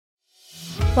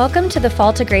Welcome to the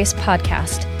Fall to Grace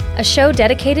podcast, a show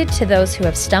dedicated to those who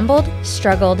have stumbled,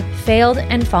 struggled, failed,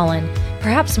 and fallen,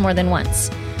 perhaps more than once.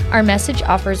 Our message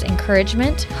offers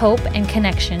encouragement, hope, and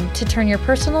connection to turn your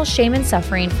personal shame and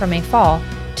suffering from a fall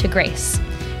to grace.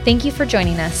 Thank you for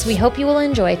joining us. We hope you will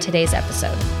enjoy today's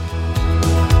episode.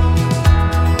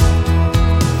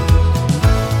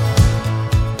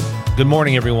 Good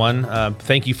morning, everyone.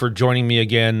 Thank you for joining me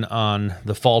again on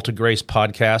the Fall to Grace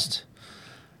podcast.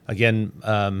 Again,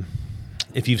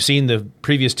 if you've seen the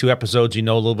previous two episodes, you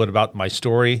know a little bit about my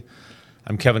story.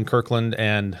 I'm Kevin Kirkland,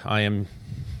 and I am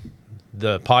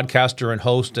the podcaster and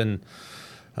host and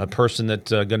a person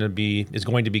that is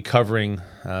going to be covering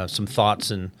some thoughts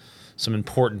and some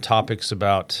important topics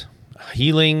about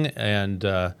healing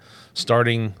and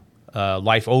starting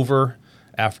life over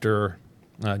after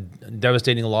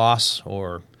devastating loss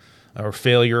or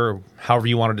failure, or however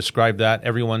you want to describe that.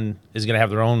 Everyone is going to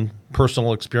have their own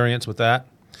personal experience with that.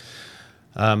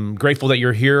 I'm grateful that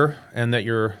you're here and that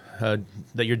you're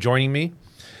joining me.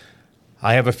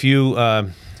 I have a few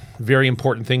very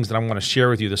important things that I'm going to share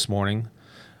with you this morning,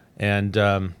 and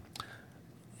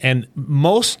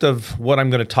most of what I'm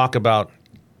going to talk about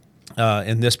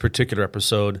in this particular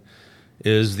episode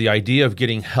is the idea of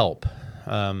getting help.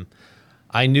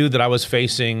 I knew that I was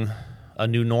facing a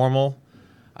new normal.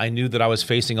 I knew that I was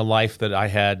facing a life that I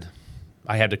had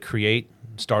to create,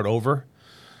 start over.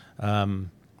 And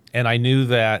I knew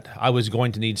that I was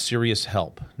going to need serious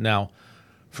help. Now,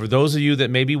 for those of you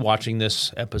that may be watching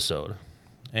this episode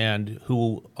and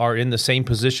who are in the same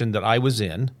position that I was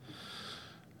in,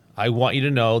 I want you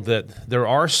to know that there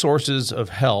are sources of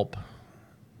help,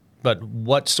 but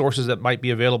what sources that might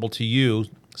be available to you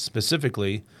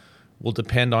specifically will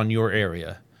depend on your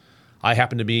area. I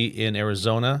happen to be in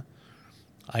Arizona.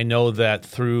 I know that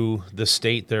through the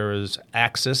state there is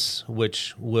Access,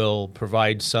 which will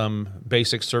provide some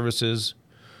basic services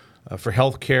for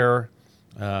healthcare,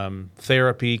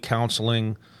 therapy,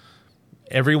 counseling.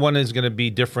 Everyone is going to be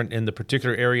different in the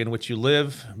particular area in which you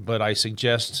live, but I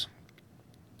suggest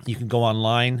you can go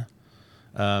online.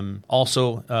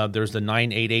 Also, there's the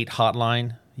 988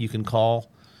 hotline you can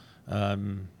call,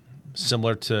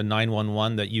 similar to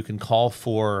 911, that you can call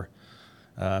for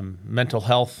mental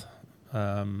health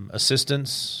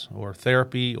assistance or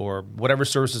therapy or whatever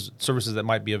services that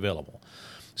might be available.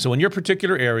 So in your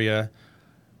particular area,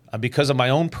 because of my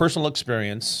own personal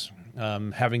experience,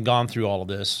 having gone through all of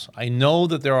this, I know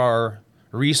that there are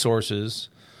resources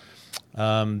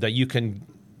that you can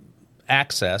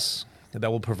access that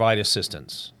will provide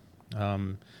assistance.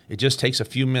 It just takes a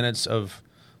few minutes of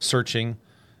searching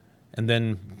and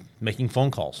then making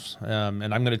phone calls.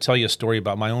 And I'm going to tell you a story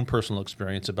about my own personal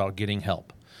experience about getting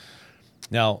help.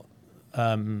 Now,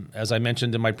 as I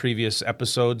mentioned in my previous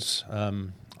episodes,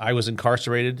 I was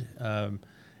incarcerated,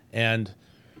 and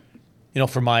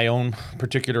for my own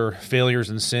particular failures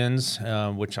and sins,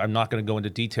 which I'm not going to go into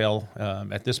detail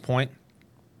at this point,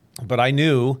 but I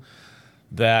knew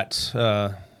that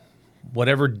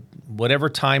whatever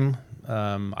time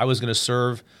I was going to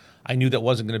serve, I knew that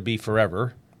wasn't going to be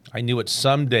forever. I knew it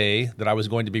someday that I was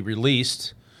going to be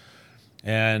released,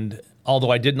 and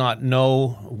although I did not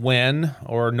know when,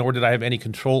 nor did I have any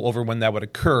control over when that would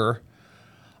occur,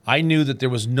 I knew that there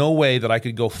was no way that I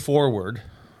could go forward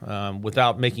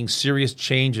without making serious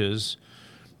changes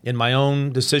in my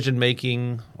own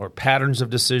decision-making or patterns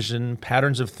of decision,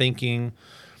 patterns of thinking,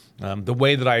 the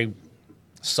way that I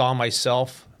saw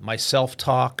myself, my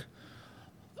self-talk,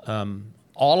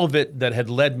 all of it that had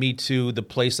led me to the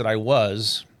place that I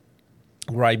was,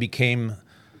 where I became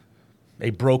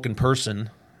a broken person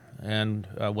and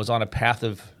was on a path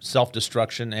of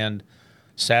self-destruction, and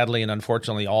sadly and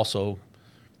unfortunately also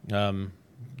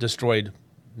destroyed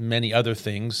many other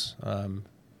things,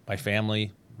 my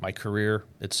family, my career,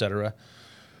 etc.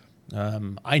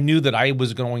 I knew that I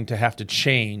was going to have to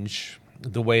change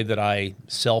the way that I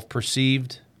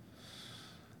self-perceived,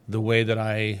 the way that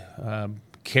I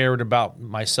cared about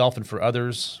myself and for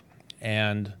others,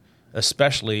 and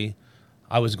especially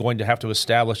I was going to have to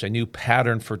establish a new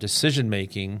pattern for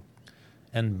decision-making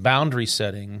and boundary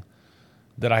setting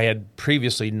that I had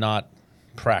previously not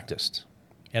practiced.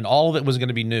 And all of it was going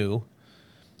to be new,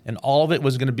 and all of it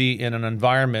was going to be in an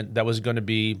environment that was going to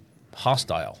be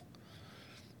hostile,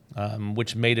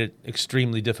 which made it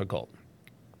extremely difficult.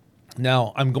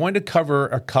 Now, I'm going to cover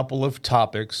a couple of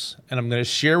topics, and I'm going to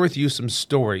share with you some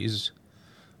stories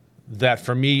that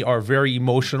for me are very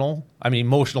emotional. I'm an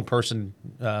emotional person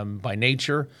by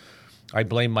nature. I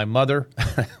blame my mother,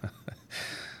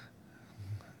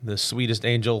 the sweetest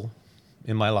angel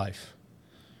in my life.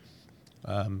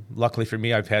 Luckily for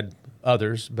me, I've had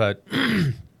others, but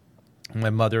My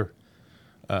mother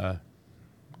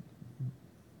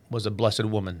was a blessed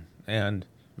woman and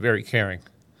very caring.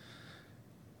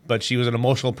 But she was an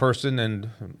emotional person, and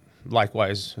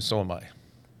likewise, so am I.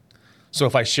 So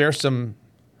if I share some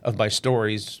of my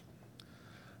stories,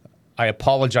 I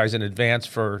apologize in advance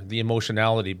for the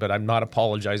emotionality, but I'm not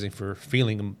apologizing for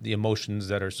feeling the emotions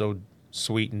that are so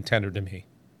sweet and tender to me.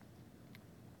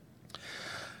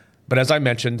 But as I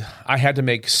mentioned, I had to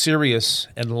make serious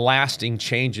and lasting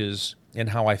changes in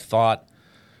how I thought,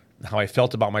 how I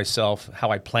felt about myself, how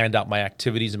I planned out my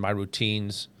activities and my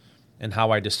routines, and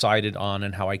how I decided on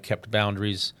and how I kept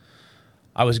boundaries.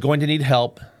 I was going to need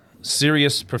help,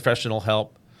 serious professional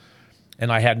help,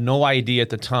 and I had no idea at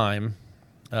the time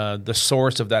the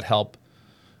source of that help,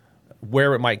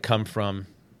 where it might come from,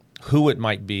 who it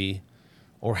might be,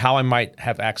 or how I might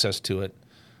have access to it.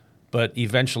 But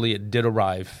eventually it did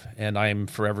arrive, and I am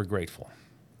forever grateful.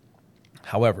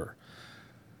 However,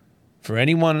 for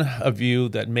anyone of you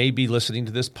that may be listening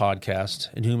to this podcast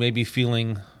and who may be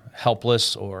feeling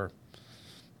helpless or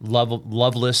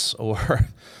loveless or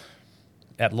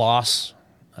at loss,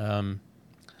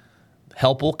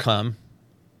 help will come,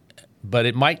 but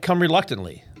it might come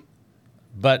reluctantly.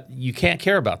 But you can't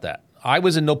care about that. I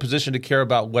was in no position to care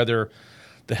about whether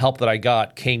the help that I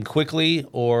got came quickly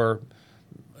or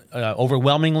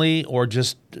overwhelmingly or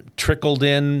just trickled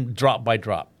in drop by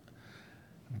drop.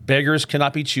 Beggars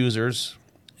cannot be choosers,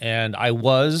 and I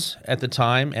was at the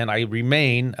time, and I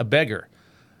remain a beggar,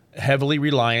 heavily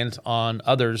reliant on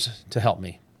others to help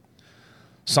me.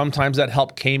 Sometimes that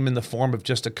help came in the form of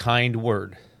just a kind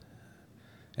word.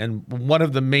 And one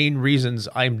of the main reasons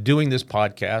I'm doing this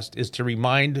podcast is to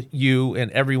remind you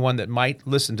and everyone that might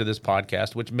listen to this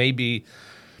podcast, which may be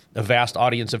a vast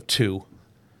audience of 2,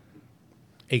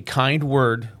 a kind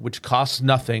word which costs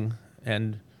nothing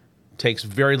and takes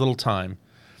very little time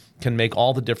can make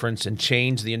all the difference and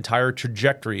change the entire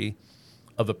trajectory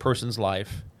of a person's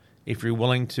life if you're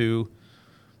willing to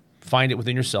find it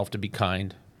within yourself to be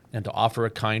kind and to offer a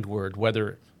kind word,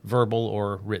 whether verbal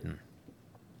or written.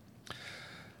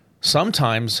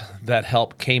 Sometimes that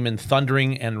help came in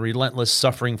thundering and relentless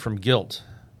suffering from guilt,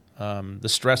 the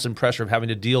stress and pressure of having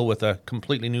to deal with a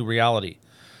completely new reality.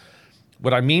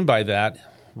 What I mean by that,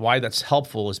 why that's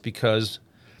helpful, is because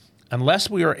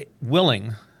unless we are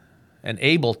willing and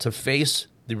able to face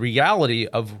the reality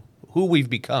of who we've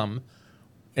become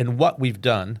and what we've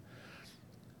done,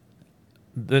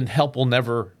 then help will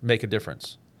never make a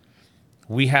difference.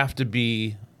 We have to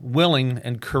be willing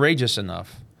and courageous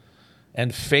enough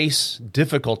and face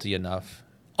difficulty enough,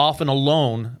 often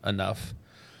alone enough,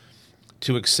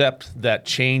 to accept that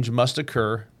change must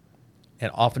occur,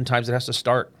 and oftentimes it has to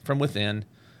start from within,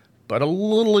 but a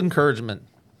little encouragement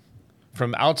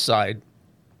from outside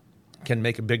can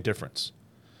make a big difference.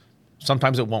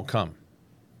 Sometimes it won't come,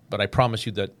 but I promise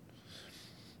you that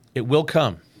it will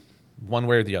come one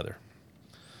way or the other.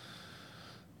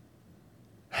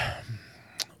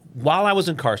 While I was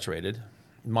incarcerated,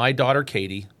 my daughter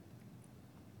Katie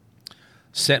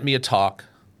sent me a talk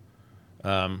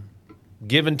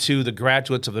given to the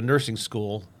graduates of the nursing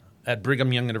school at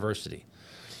Brigham Young University.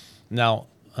 Now,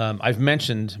 I've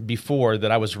mentioned before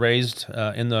that I was raised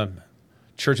in the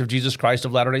Church of Jesus Christ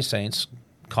of Latter-day Saints,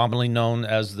 commonly known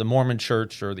as the Mormon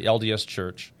Church or the LDS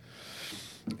Church.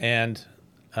 And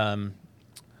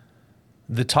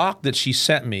the talk that she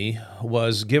sent me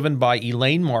was given by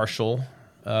Elaine Marshall,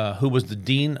 who was the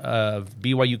dean of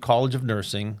BYU College of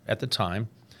Nursing at the time.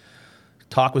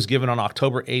 Talk was given on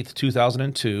October 8th,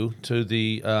 2002 to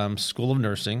the School of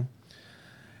Nursing.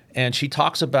 And she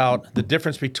talks about the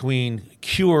difference between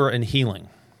cure and healing.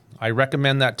 I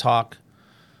recommend that talk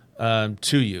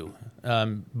to you.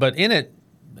 But in it,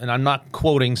 and I'm not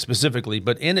quoting specifically,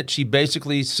 but in it she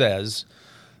basically says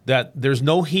that there's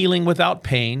no healing without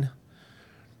pain,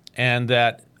 and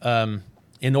that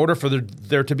in order for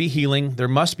there to be healing, there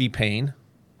must be pain,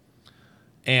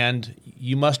 and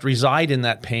you must reside in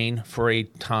that pain for a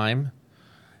time,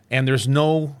 and there's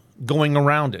no going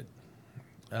around it.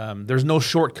 There's no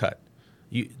shortcut.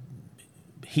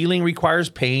 Healing requires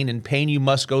pain, and pain you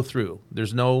must go through.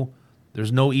 There's no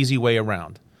easy way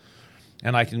around.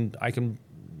 And I can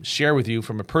share with you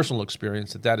from a personal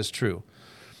experience that is true.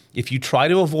 If you try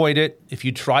to avoid it, if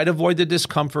you try to avoid the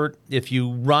discomfort, if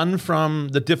you run from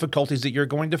the difficulties that you're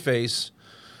going to face,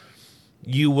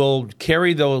 you will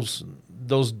carry those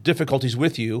difficulties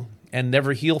with you and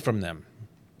never heal from them.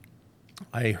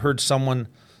 I heard someone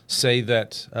say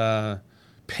that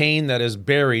pain that is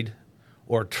buried,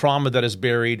 or trauma that is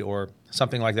buried, or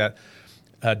something like that,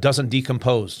 doesn't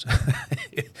decompose.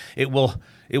 It will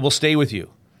stay with you,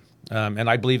 and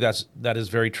I believe that is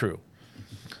very true.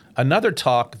 Another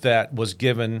talk that was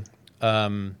given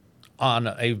on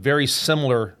a very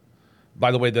similar,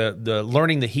 by the way, the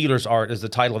Learning the Healer's Art is the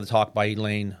title of the talk by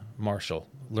Elaine Marshall,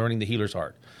 Learning the Healer's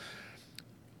Art.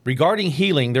 Regarding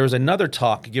healing, there's another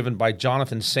talk given by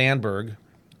Jonathan Sandberg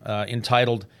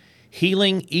entitled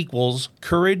Healing Equals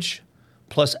Courage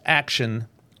plus Action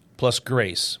plus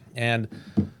Grace. And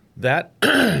that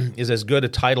is as good a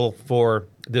title for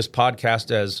this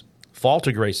podcast as Fall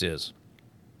to Grace is.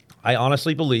 I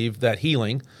honestly believe that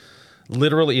healing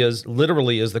literally is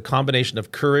the combination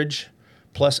of courage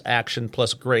plus action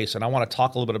plus grace. And I want to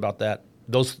talk a little bit about that,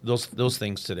 those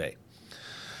things today.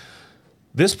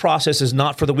 This process is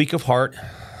not for the weak of heart,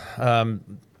 and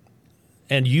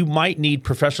you might need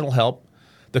professional help.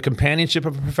 The companionship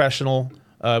of a professional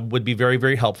would be very,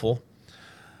 very helpful.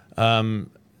 And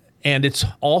it's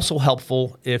also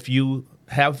helpful if you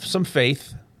have some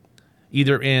faith,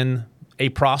 either in a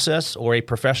process or a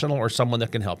professional or someone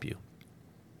that can help you.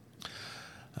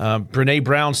 Brene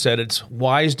Brown said it's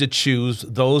wise to choose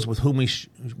those with whom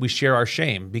we share our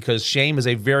shame, because shame is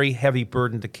a very heavy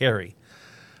burden to carry.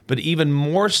 But even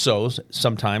more so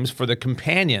sometimes for the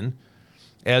companion,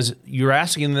 as you're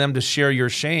asking them to share your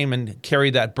shame and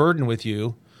carry that burden with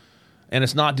you, and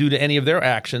it's not due to any of their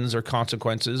actions or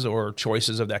consequences or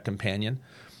choices of that companion.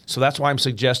 So that's why I'm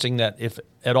suggesting that if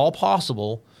at all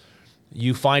possible,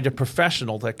 you find a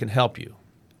professional that can help you.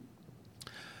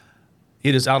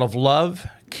 It is out of love,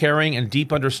 caring, and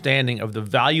deep understanding of the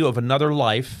value of another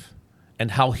life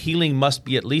and how healing must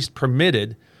be at least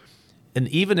permitted, and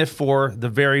even if for the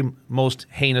very most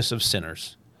heinous of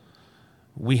sinners.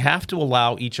 We have to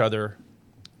allow each other,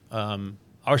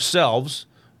 ourselves,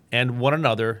 and one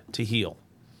another to heal.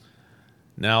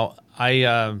 Now,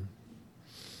 I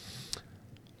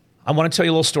want to tell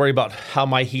you a little story about how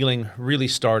my healing really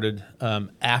started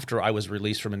after I was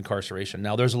released from incarceration.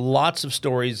 Now, there's lots of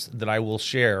stories that I will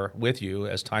share with you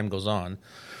as time goes on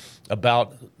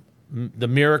about the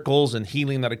miracles and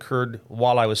healing that occurred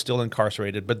while I was still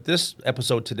incarcerated. But this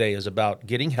episode today is about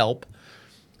getting help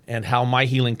and how my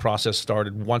healing process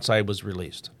started once I was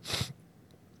released.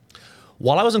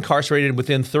 While I was incarcerated,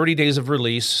 within 30 days of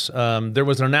release, there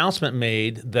was an announcement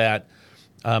made that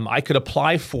I could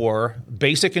apply for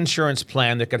basic insurance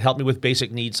plan that could help me with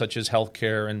basic needs such as health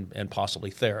care and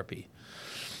possibly therapy.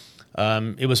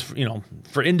 It was,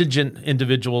 for indigent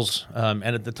individuals, and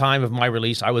at the time of my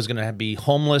release, I was going to be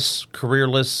homeless,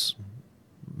 careerless,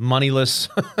 moneyless.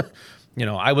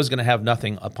 I was going to have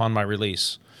nothing upon my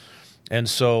release. And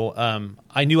so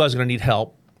I knew I was going to need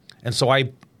help. And so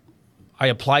I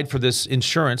applied for this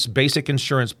basic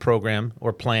insurance program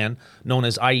or plan known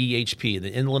as IEHP,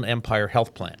 the Inland Empire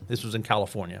Health Plan. This was in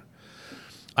California.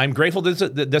 I'm grateful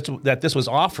that this was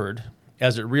offered,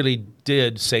 as it really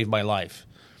did save my life.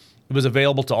 It was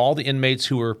available to all the inmates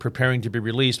who were preparing to be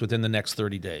released within the next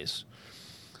 30 days.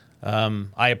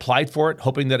 I applied for it,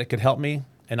 hoping that it could help me,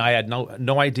 and I had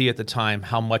no idea at the time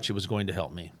how much it was going to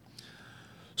help me.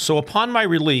 So upon my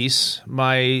release,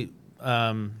 my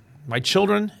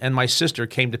children and my sister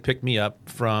came to pick me up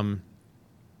from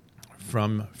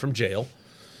jail.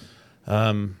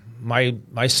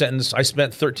 My sentence, I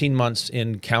spent 13 months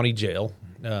in county jail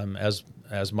as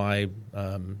my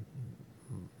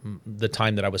the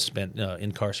time that I was spent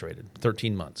incarcerated,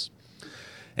 13 months.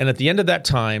 And at the end of that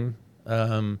time,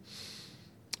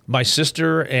 my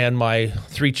sister and my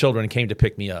 3 children came to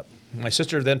pick me up. My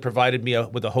sister then provided me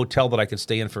with a hotel that I could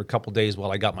stay in for a couple days while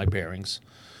I got my bearings.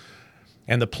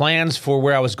 And the plans for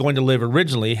where I was going to live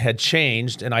originally had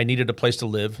changed, and I needed a place to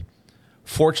live.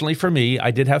 Fortunately for me,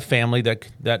 I did have family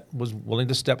that was willing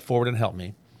to step forward and help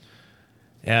me.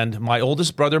 And my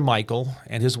oldest brother, Michael,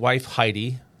 and his wife,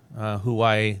 Heidi, who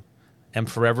I am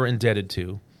forever indebted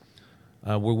to,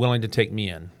 were willing to take me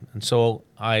in. And so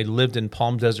I lived in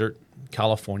Palm Desert,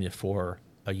 California for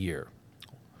a year.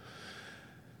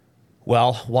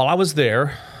 Well, while I was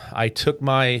there, I took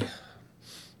my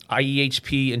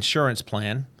IEHP insurance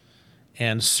plan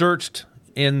and searched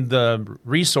in the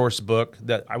resource book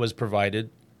that I was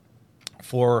provided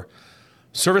for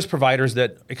service providers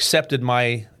that accepted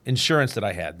my insurance that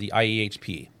I had, the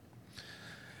IEHP.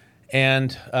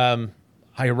 And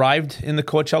I arrived in the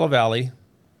Coachella Valley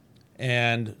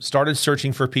and started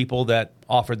searching for people that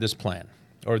offered this plan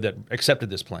or that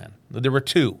accepted this plan. There were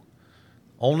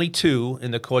only two in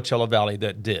the Coachella Valley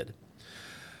that did.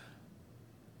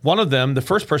 One of them, the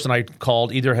first person I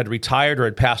called, either had retired or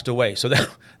had passed away, so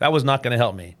that was not going to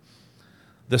help me.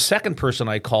 The second person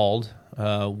I called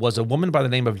was a woman by the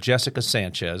name of Jessica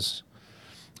Sanchez,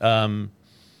 and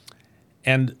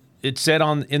it said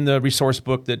in the resource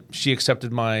book that she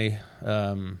accepted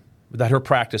that her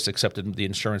practice accepted the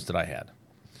insurance that I had.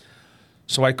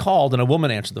 So I called, and a woman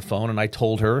answered the phone, and I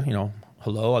told her,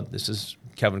 hello, this is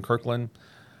Kevin Kirkland.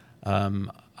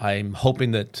 I'm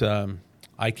hoping that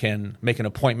I can make an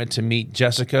appointment to meet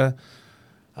Jessica.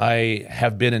 I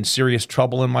have been in serious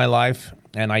trouble in my life,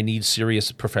 and I need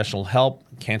serious professional help.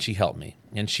 Can she help me?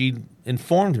 And she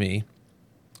informed me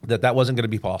that that wasn't going to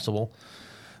be possible,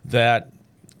 that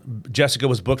Jessica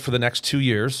was booked for the next 2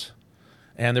 years,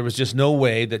 and there was just no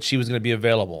way that she was going to be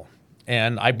available.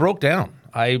 And I broke down.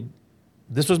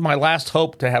 This was my last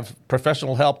hope to have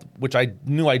professional help, which I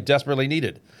knew I desperately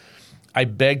needed. I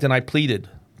begged and I pleaded,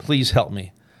 please help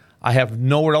me. I have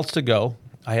nowhere else to go.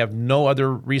 I have no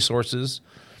other resources.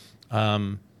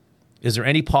 Is there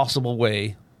any possible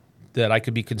way that I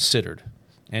could be considered?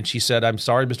 And she said, I'm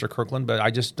sorry, Mr. Kirkland, but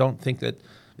I just don't think that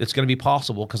it's going to be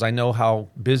possible because I know how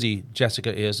busy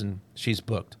Jessica is and she's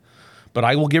booked. But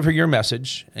I will give her your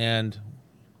message and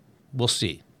we'll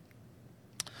see.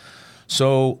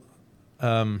 So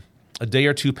a day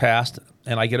or two passed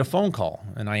and I get a phone call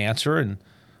and I answer, and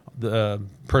the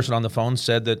person on the phone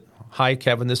said that, hi,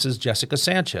 Kevin, this is Jessica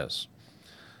Sanchez.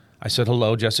 I said,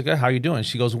 hello, Jessica, how are you doing?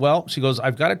 She goes,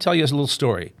 I've got to tell you a little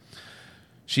story.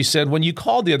 She said, when you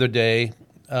called the other day,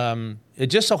 it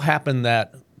just so happened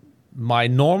that my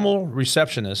normal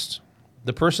receptionist,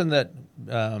 the person that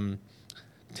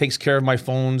takes care of my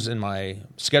phones and my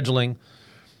scheduling,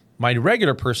 my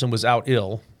regular person was out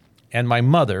ill, and my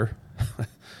mother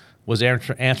was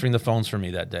answering the phones for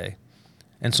me that day.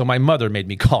 And so my mother made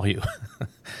me call you.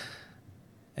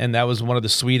 And that was one of the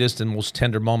sweetest and most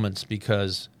tender moments,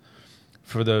 because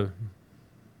for the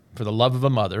love of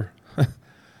a mother,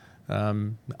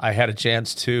 I had a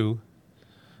chance to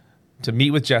meet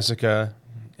with Jessica,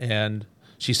 and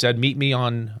she said, meet me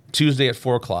on Tuesday at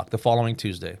 4:00, the following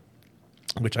Tuesday,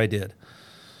 which I did.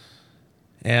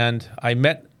 And I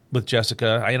met with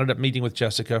Jessica. I ended up meeting with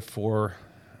Jessica for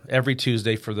every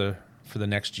Tuesday for the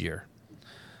next year.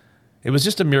 It was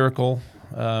just a miracle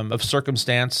of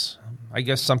circumstance. I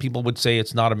guess some people would say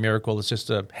it's not a miracle, it's just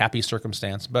a happy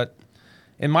circumstance. But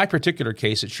in my particular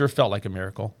case, it sure felt like a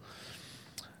miracle.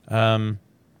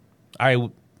 I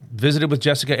visited with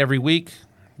Jessica every week.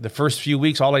 The first few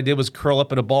weeks, all I did was curl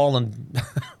up in a ball and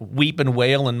weep and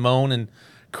wail and moan and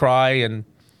cry and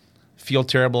feel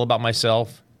terrible about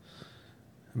myself.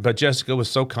 But Jessica was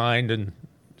so kind and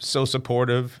so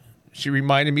supportive. She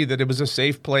reminded me that it was a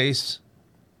safe place,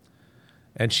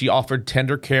 and she offered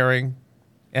tender caring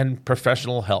and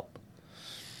professional help.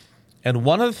 And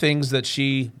one of the things that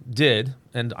she did,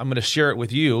 and I'm going to share it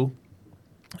with you,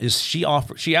 is she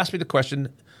asked me the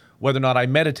question whether or not I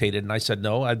meditated, and I said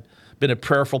no. I'd been a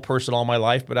prayerful person all my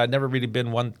life, but I'd never really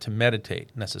been one to meditate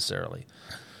necessarily.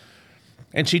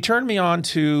 And she turned me on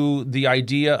to the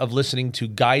idea of listening to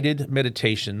guided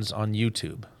meditations on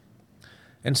YouTube.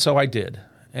 And so I did.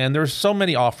 And there's so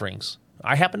many offerings.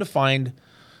 I happened to find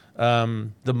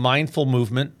the mindful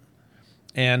movement,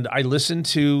 and I listened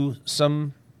to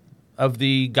some of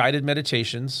the guided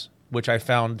meditations, which I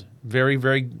found very,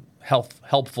 very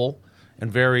helpful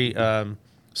and very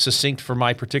succinct for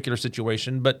my particular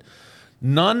situation, but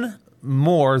none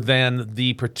more than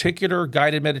the particular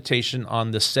guided meditation on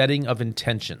the setting of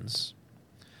intentions.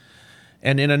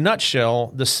 And in a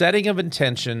nutshell, the setting of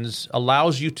intentions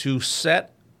allows you to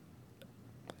set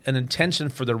an intention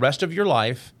for the rest of your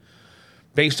life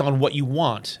based on what you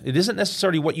want. It isn't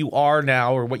necessarily what you are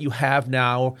now or what you have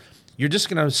now. You're just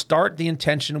going to start the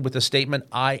intention with the statement,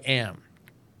 I am.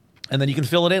 And then you can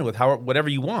fill it in with whatever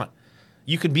you want.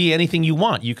 You can be anything you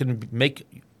want. You can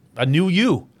make a new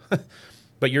you.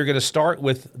 But you're going to start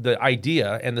with the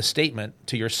idea and the statement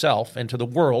to yourself and to the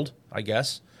world, I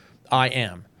guess, I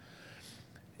am.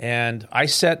 And I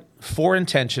set 4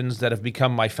 intentions that have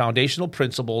become my foundational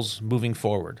principles moving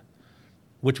forward,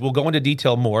 which we'll go into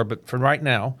detail more, but for right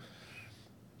now,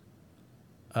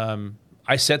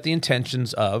 I set the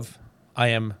intentions of, I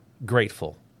am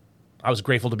grateful. I was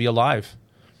grateful to be alive.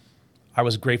 I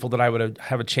was grateful that I would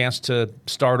have a chance to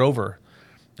start over.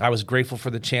 I was grateful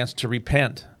for the chance to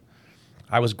repent.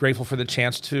 I was grateful for the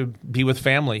chance to be with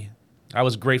family. I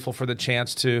was grateful for the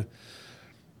chance to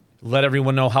let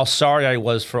everyone know how sorry I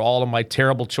was for all of my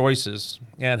terrible choices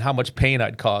and how much pain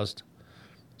I'd caused.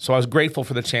 So I was grateful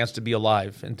for the chance to be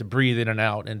alive and to breathe in and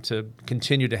out and to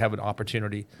continue to have an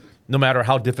opportunity. No matter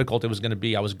how difficult it was going to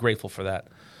be, I was grateful for that.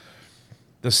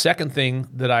 The second thing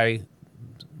that I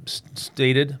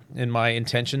stated in my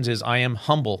intentions is I am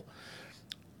humble.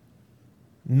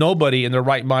 Nobody in their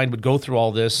right mind would go through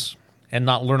all this and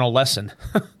not learn a lesson.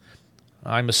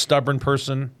 I'm a stubborn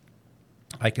person.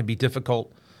 I can be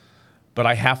difficult, but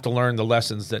I have to learn the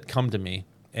lessons that come to me.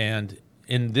 And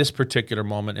in this particular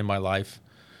moment in my life,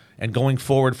 And going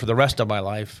forward for the rest of my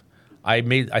life,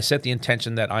 I set the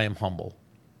intention that I am humble.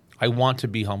 I want to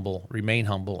be humble, remain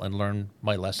humble, and learn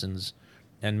my lessons,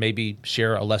 and maybe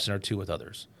share a lesson or two with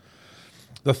others.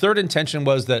 The third intention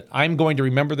was that I'm going to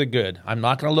remember the good. I'm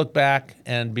not going to look back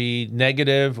and be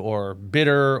negative or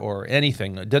bitter or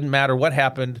anything. It doesn't matter what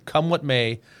happened, come what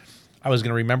may, I was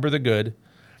going to remember the good.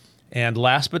 And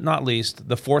last but not least,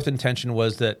 the fourth intention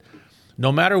was that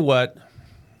no matter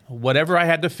whatever I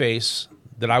had to face,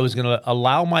 that I was going to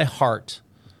allow my heart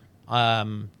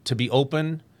to be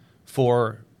open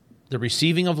for the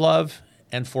receiving of love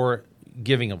and for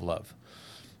giving of love.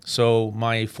 So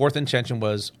my fourth intention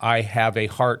was I have a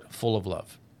heart full of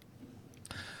love.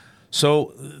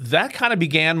 So that kind of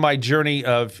began my journey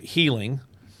of healing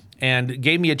and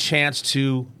gave me a chance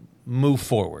to move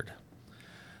forward.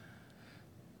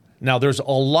 Now, there's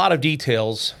a lot of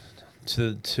details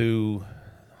to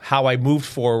how I moved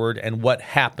forward and what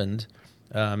happened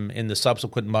in the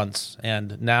subsequent months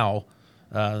and now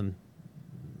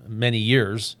many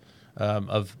years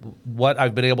of what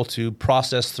I've been able to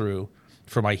process through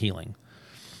for my healing.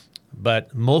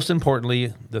 But most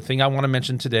importantly, the thing I want to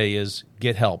mention today is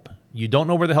get help. You don't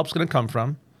know where the help's going to come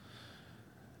from.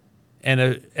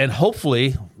 And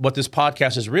hopefully what this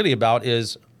podcast is really about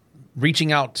is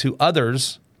reaching out to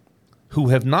others who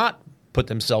have not put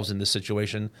themselves in this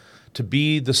situation to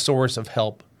be the source of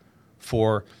help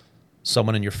for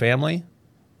someone in your family.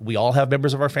 We all have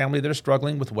members of our family that are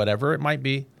struggling with whatever it might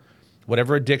be,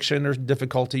 whatever addiction or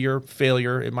difficulty or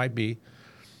failure it might be.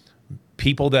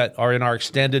 People that are in our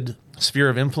extended sphere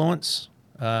of influence,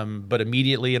 but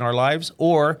immediately in our lives,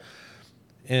 or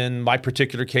in my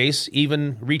particular case,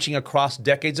 even reaching across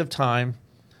decades of time.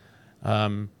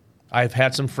 I've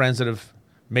had some friends that have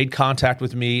made contact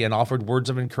with me and offered words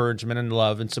of encouragement and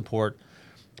love and support,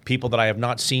 people that I have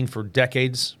not seen for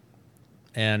decades,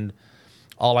 and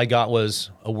all I got was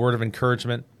a word of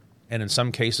encouragement, and in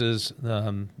some cases,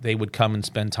 they would come and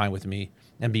spend time with me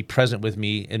and be present with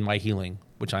me in my healing,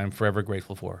 which I am forever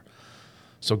grateful for.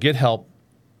 So get help,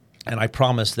 and I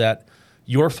promise that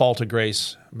your Fall to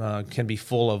Grace can be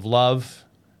full of love,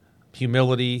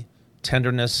 humility,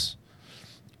 tenderness,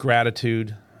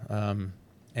 gratitude,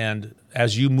 and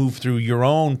as you move through your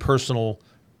own personal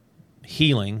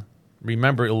healing,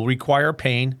 remember it will require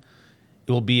pain.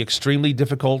 It will be extremely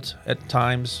difficult at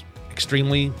times,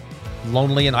 extremely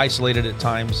lonely and isolated at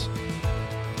times,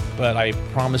 but I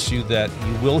promise you that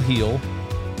you will heal.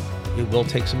 It will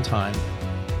take some time,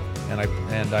 and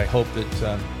I hope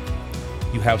that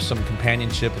you have some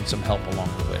companionship and some help along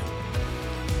the way.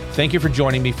 Thank you for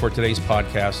joining me for today's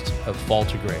podcast of Fall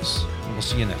to Grace, and we'll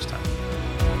see you next time.